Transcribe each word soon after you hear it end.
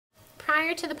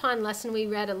prior to the pond lesson, we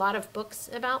read a lot of books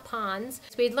about ponds.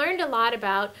 So we'd learned a lot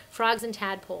about frogs and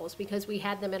tadpoles because we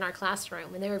had them in our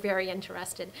classroom and they were very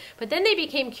interested. But then they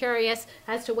became curious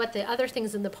as to what the other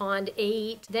things in the pond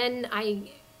ate. Then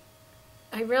I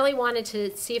really wanted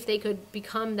to see if they could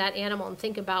become that animal and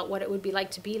think about what it would be like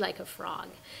to be like a frog.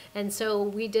 And so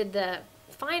we did the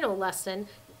final lesson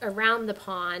around the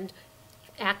pond,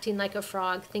 acting like a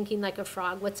frog, thinking like a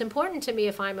frog. What's important to me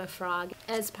if I'm a frog?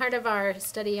 As part of our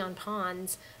study on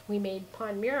ponds, we made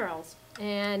pond murals.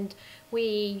 And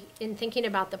we, in thinking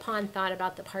about the pond, thought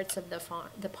about the parts of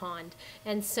the pond.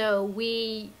 And so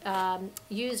we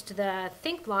used the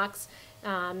think blocks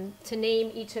to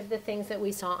name each of the things that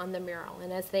we saw on the mural.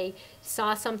 And as they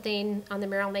saw something on the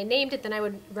mural and they named it, then I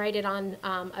would write it on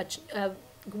a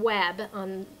web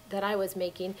that I was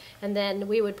making, and then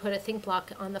we would put a think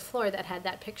block on the floor that had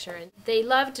that picture. And they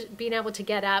loved being able to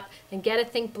get up and get a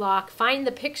think block, find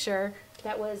the picture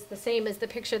that was the same as the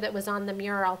picture that was on the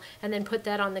mural, and then put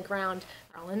that on the ground.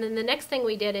 And then the next thing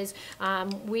we did is I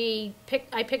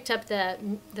picked up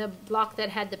the block that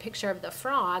had the picture of the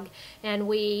frog, and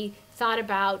we thought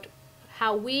about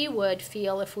how we would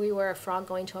feel if we were a frog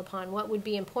going to a pond. What would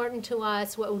be important to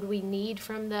us? What would we need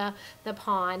from the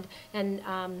pond? And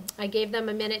I gave them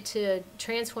a minute to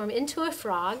transform into a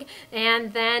frog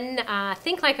and then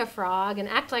think like a frog and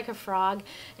act like a frog.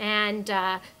 And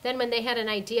then when they had an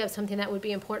idea of something that would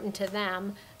be important to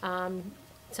them,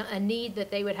 a need that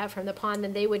they would have from the pond,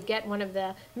 then they would get one of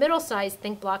the middle-sized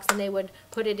think blocks and they would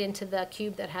put it into the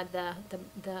cube that had the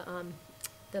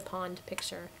pond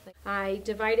picture. I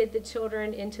divided the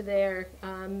children into their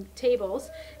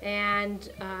tables, and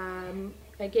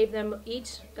I gave them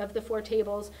each of the 4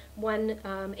 tables one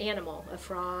animal, a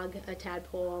frog, a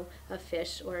tadpole, a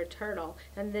fish, or a turtle.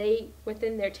 And they,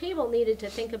 within their table, needed to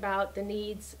think about the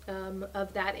needs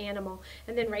of that animal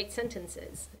and then write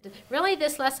sentences. Really,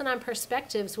 this lesson on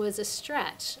perspectives was a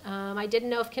stretch. I didn't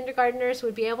know if kindergartners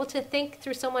would be able to think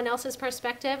through someone else's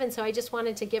perspective, and so I just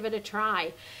wanted to give it a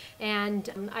try. And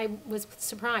I was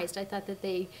surprised. I thought that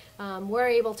they were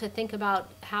able to think about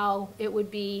how it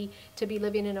would be to be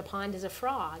living in a pond as a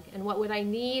frog, and what would I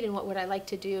need and what would I like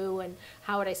to do and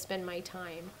how would I spend my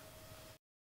time.